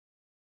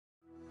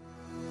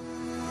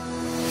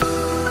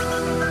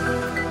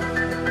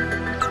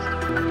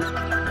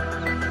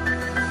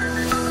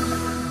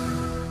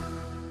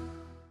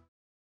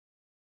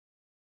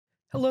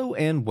Hello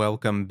and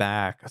welcome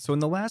back. So in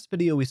the last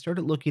video, we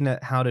started looking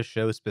at how to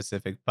show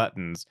specific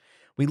buttons.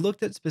 We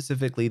looked at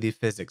specifically the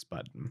physics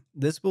button.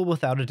 This will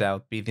without a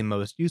doubt be the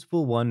most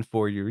useful one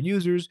for your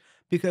users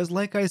because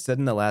like I said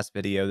in the last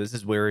video, this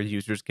is where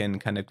users can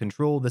kind of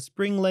control the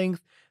spring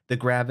length, the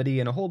gravity,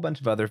 and a whole bunch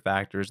of other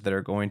factors that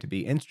are going to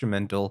be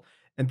instrumental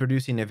in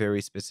producing a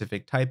very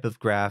specific type of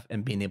graph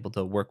and being able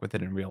to work with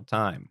it in real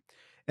time.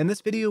 In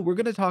this video, we're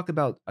going to talk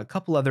about a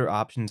couple other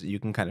options that you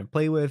can kind of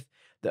play with,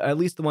 at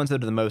least the ones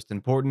that are the most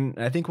important.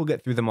 And I think we'll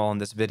get through them all in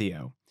this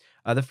video.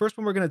 The first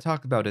one we're going to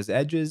talk about is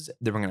edges,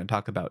 then we're going to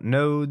talk about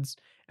nodes,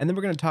 and then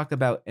we're going to talk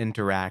about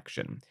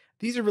interaction.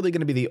 These are really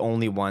going to be the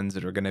only ones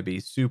that are going to be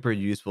super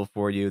useful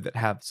for you that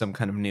have some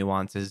kind of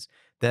nuances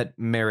that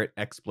merit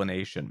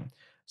explanation.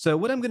 So,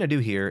 what I'm going to do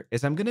here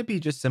is I'm going to be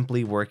just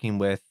simply working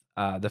with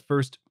the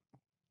first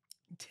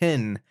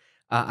 10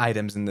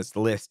 items in this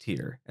list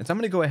here. And so I'm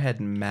going to go ahead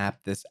and map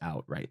this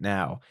out right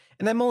now.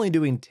 And I'm only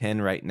doing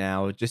 10 right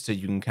now, just so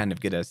you can kind of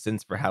get a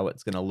sense for how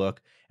it's going to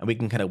look and we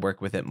can kind of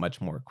work with it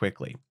much more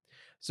quickly.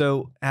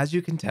 So as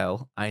you can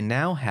tell, I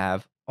now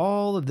have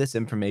all of this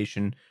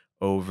information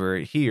over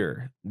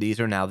here. These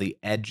are now the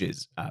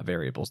edges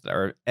variables that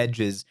are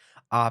edges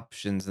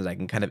options that I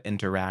can kind of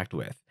interact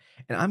with.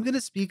 And I'm going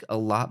to speak a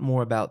lot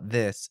more about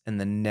this in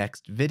the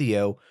next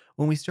video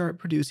when we start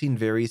producing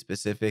very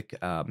specific,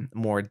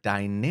 more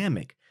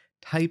dynamic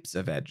types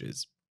of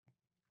edges.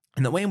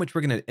 And the way in which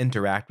we're going to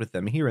interact with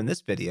them here in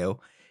this video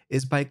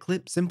is by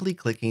simply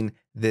clicking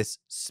this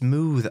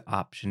smooth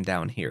option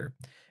down here.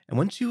 And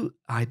once you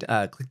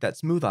click that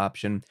smooth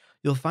option,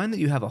 you'll find that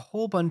you have a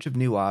whole bunch of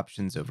new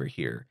options over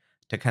here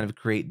to kind of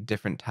create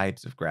different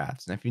types of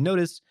graphs. And if you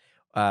notice,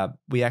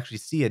 we actually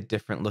see a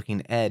different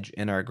looking edge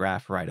in our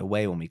graph right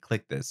away when we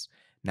click this.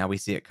 Now we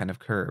see it kind of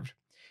curved.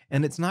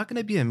 And it's not going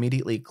to be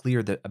immediately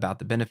clear about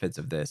the benefits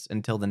of this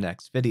until the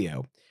next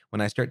video when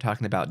I start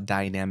talking about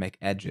dynamic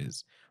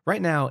edges.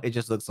 Right now, it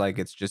just looks like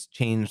it's just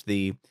changed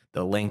the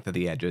length of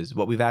the edges.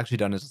 What we've actually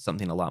done is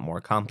something a lot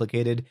more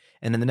complicated.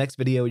 And in the next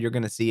video, you're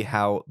going to see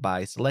how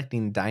by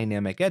selecting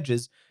dynamic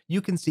edges,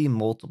 you can see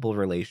multiple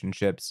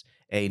relationships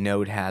a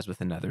node has with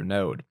another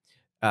node.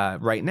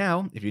 Right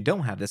now, if you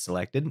don't have this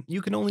selected,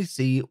 you can only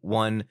see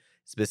one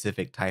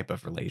specific type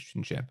of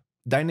relationship.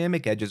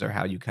 Dynamic edges are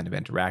how you kind of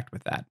interact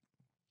with that.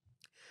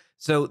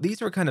 So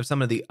these are kind of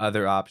some of the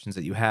other options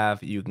that you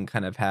have. You can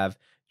kind of have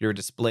your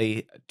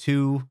display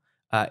two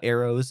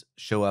arrows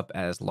show up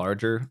as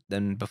larger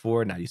than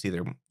before. Now you see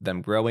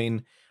them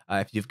growing.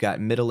 If you've got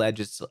middle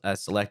edges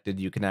selected,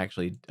 you can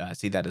actually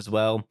see that as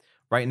well.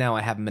 Right now,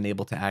 I haven't been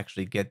able to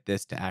actually get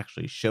this to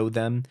actually show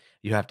them.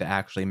 You have to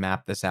actually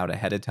map this out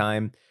ahead of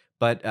time.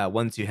 But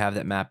once you have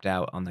that mapped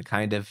out on the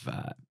kind of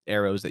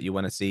arrows that you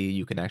want to see,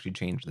 you can actually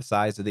change the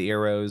size of the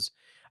arrows.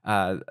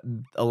 Uh,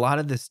 a lot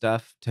of this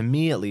stuff, to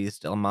me at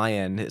least, on my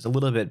end, is a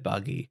little bit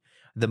buggy.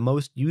 The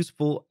most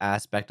useful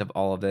aspect of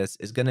all of this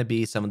is going to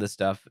be some of the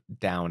stuff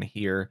down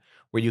here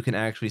where you can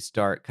actually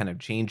start kind of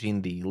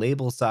changing the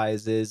label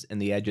sizes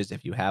and the edges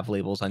if you have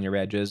labels on your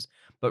edges.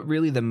 But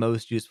really, the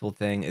most useful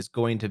thing is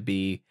going to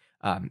be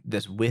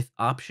this width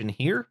option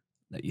here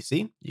that you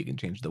see. You can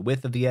change the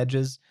width of the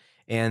edges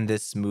and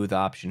this smooth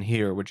option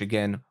here, which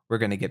again, we're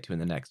going to get to in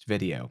the next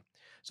video.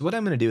 So what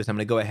I'm going to do is I'm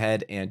going to go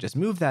ahead and just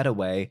move that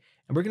away.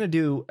 And we're going to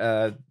do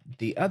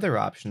the other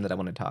option that I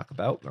want to talk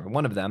about, or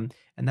one of them,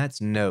 and that's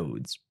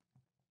nodes.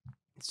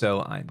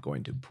 So I'm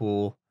going to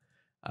pull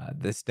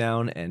this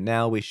down, and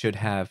now we should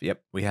have,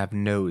 yep, we have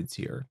nodes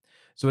here.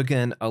 So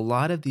again, a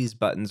lot of these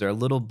buttons are a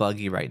little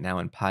buggy right now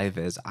in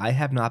PyVis. I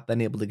have not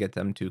been able to get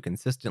them to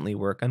consistently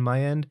work on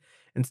my end.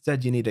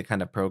 Instead, you need to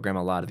kind of program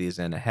a lot of these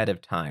in ahead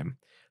of time.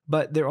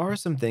 But there are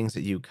some things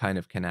that you kind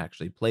of can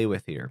actually play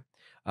with here.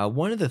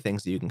 One of the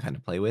things that you can kind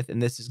of play with,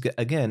 and this is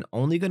again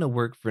only going to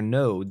work for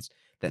nodes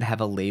that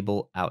have a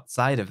label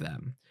outside of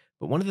them.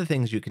 But one of the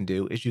things you can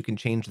do is you can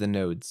change the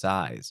node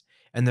size.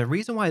 And the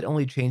reason why it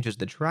only changes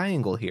the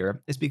triangle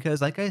here is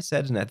because, like I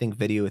said in I think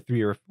video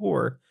 3 or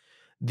 4,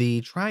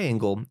 the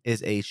triangle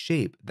is a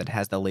shape that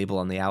has the label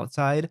on the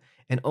outside,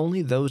 and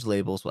only those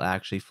labels will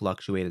actually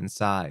fluctuate in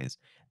size.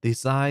 The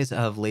size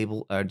of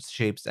label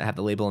shapes that have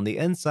the label on the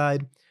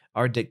inside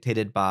are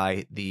dictated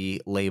by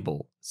the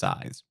label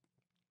size.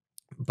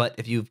 But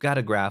if you've got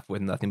a graph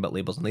with nothing but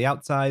labels on the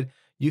outside,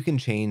 you can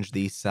change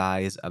the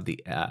size of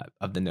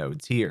the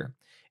nodes here.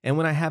 And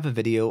when I have a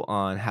video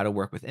on how to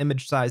work with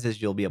image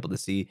sizes, you'll be able to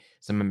see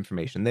some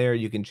information there.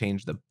 You can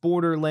change the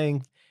border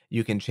length.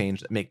 You can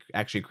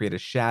actually create a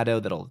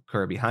shadow that'll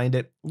occur behind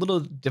it. A little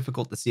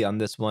difficult to see on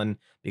this one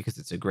because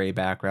it's a gray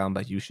background,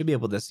 but you should be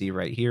able to see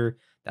right here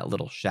that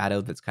little shadow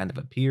that's kind of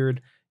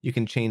appeared. You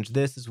can change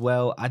this as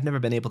well. I've never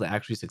been able to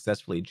actually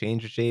successfully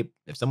change a shape.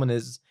 If someone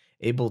is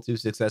able to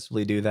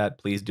successfully do that,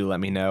 please do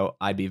let me know.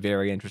 I'd be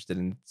very interested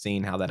in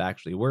seeing how that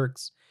actually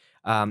works.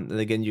 And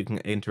again, you can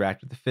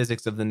interact with the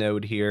physics of the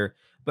node here,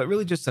 but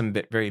really just some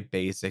very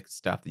basic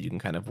stuff that you can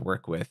kind of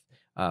work with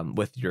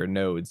your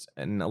nodes.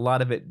 And a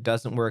lot of it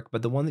doesn't work,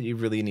 but the one that you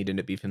really need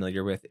to be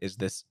familiar with is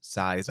this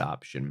size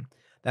option.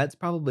 That's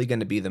probably going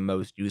to be the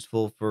most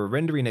useful for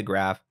rendering a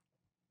graph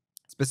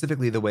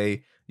specifically the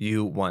way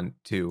you want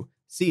to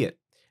see it.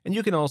 And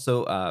you can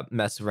also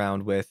mess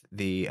around with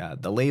the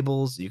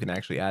labels. You can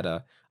actually add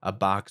a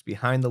box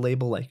behind the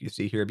label, like you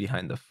see here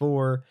behind the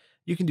 4.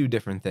 You can do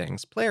different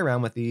things. Play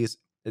around with these.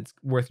 It's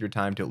worth your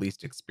time to at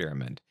least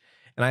experiment.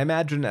 And I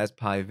imagine as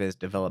PyVis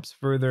develops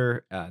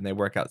further and they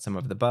work out some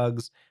of the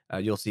bugs,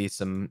 you'll see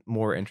some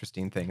more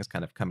interesting things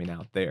kind of coming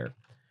out there.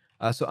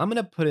 So I'm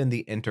going to put in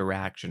the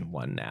interaction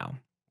one now.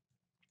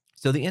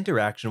 So the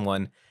interaction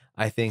one,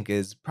 I think,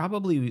 is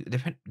probably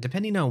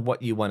depending on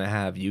what you want to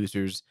have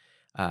users,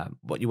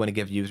 what you want to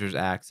give users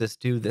access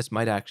to. This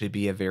might actually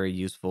be a very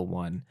useful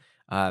one.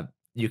 Uh,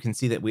 you can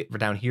see that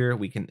down here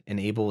we can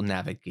enable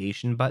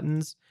navigation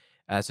buttons,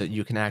 so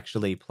you can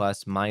actually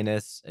plus,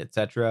 minus,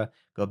 etc.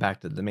 Go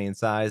back to the main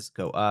size,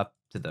 go up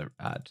to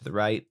the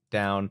right,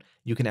 down.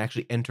 You can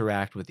actually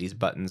interact with these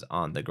buttons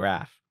on the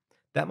graph.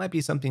 That might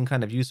be something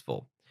kind of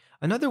useful.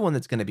 Another one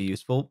that's going to be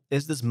useful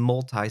is this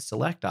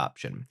multi-select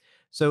option.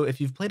 So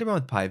if you've played around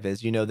with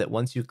PyVis, you know that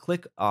once you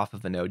click off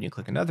of a node and you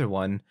click another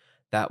one,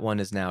 that one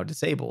is now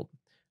disabled.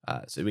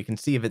 So we can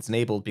see if it's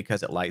enabled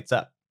because it lights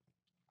up.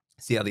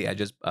 See how the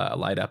edges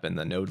light up and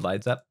the node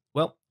lights up?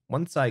 Well,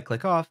 once I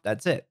click off,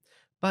 that's it.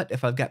 But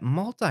if I've got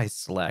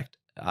multi-select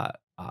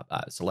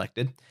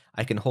selected,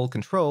 I can hold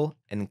control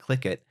and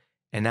click it,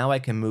 and now I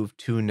can move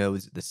 2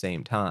 nodes at the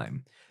same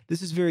time.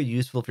 This is very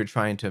useful if you're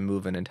trying to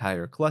move an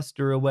entire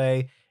cluster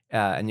away,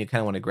 and you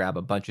kind of want to grab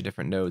a bunch of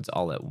different nodes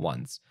all at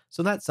once.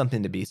 So that's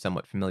something to be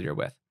somewhat familiar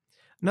with.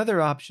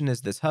 Another option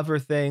is this hover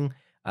thing.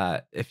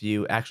 If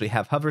you actually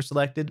have hover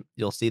selected,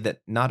 you'll see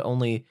that not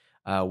only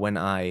when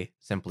I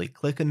simply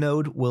click a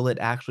node will it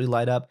actually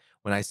light up,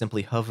 when I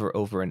simply hover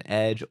over an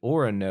edge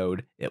or a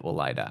node, it will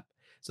light up.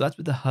 So that's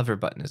what the hover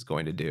button is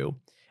going to do.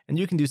 And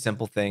you can do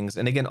simple things.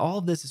 And again, all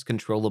of this is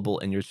controllable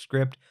in your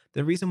script.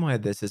 The reason why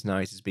this is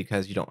nice is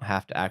because you don't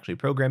have to actually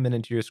program it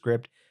into your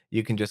script.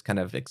 You can just kind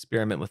of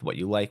experiment with what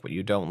you like, what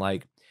you don't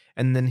like.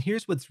 And then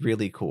here's what's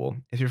really cool.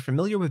 If you're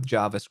familiar with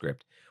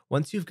JavaScript,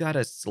 once you've got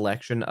a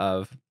selection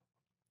of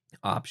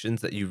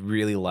options that you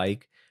really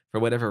like, for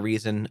whatever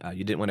reason,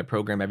 you didn't want to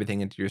program everything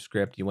into your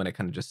script, you want to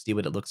kind of just see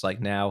what it looks like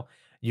now,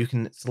 you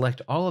can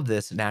select all of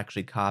this and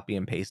actually copy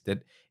and paste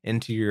it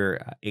into your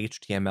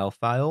HTML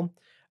file.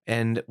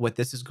 And what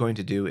this is going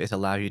to do is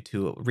allow you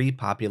to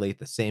repopulate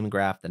the same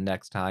graph the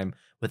next time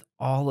with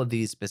all of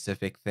these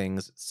specific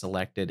things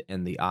selected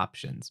in the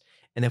options.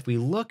 And if we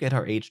look at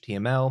our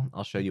HTML,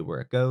 I'll show you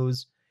where it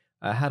goes.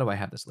 How do I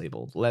have this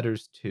labeled?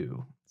 Letters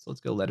 2. So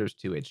let's go letters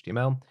 2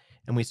 HTML.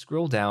 And we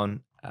scroll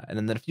down, and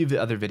then a few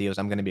other videos,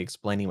 I'm going to be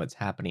explaining what's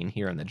happening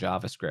here in the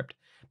JavaScript.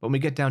 But when we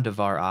get down to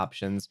var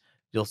options,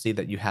 you'll see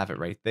that you have it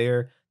right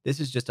there. This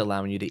is just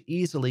allowing you to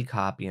easily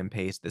copy and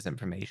paste this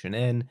information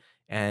in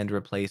and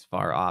replace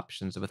var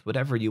options with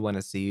whatever you want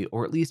to see,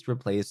 or at least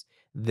replace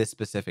this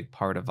specific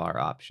part of var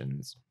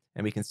options.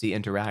 And we can see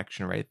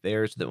interaction right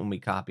there, so that when we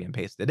copy and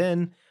paste it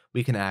in,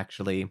 we can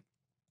actually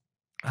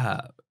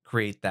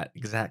create that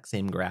exact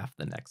same graph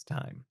the next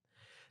time.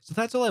 So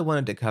that's all I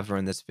wanted to cover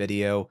in this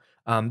video.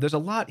 There's a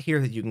lot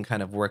here that you can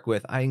kind of work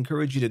with. I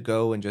encourage you to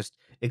go and just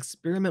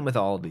experiment with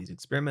all of these.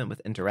 Experiment with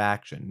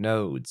interaction,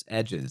 nodes,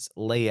 edges,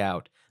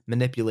 layout,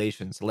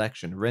 manipulation,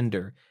 selection,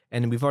 render,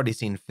 and we've already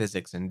seen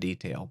physics in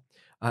detail.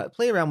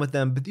 Play around with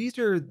them, but these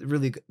are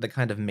really the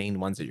kind of main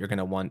ones that you're going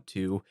to want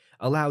to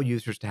allow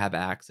users to have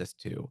access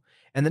to.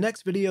 In the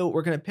next video,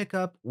 we're going to pick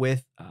up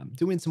with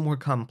doing some more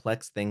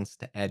complex things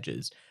to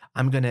edges.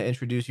 I'm going to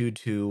introduce you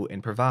to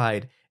and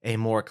provide a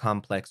more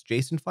complex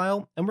JSON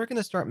file, and we're going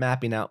to start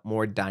mapping out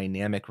more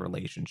dynamic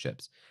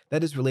relationships.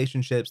 That is,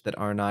 relationships that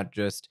are not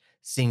just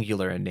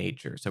singular in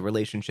nature, so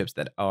relationships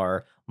that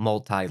are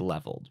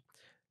multi-leveled.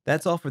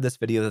 That's all for this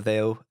video,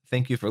 though.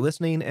 Thank you for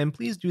listening, and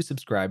please do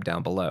subscribe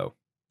down below.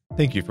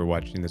 Thank you for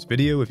watching this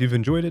video. If you've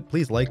enjoyed it,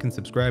 please like and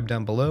subscribe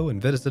down below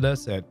and visit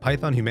us at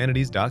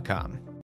pythonhumanities.com.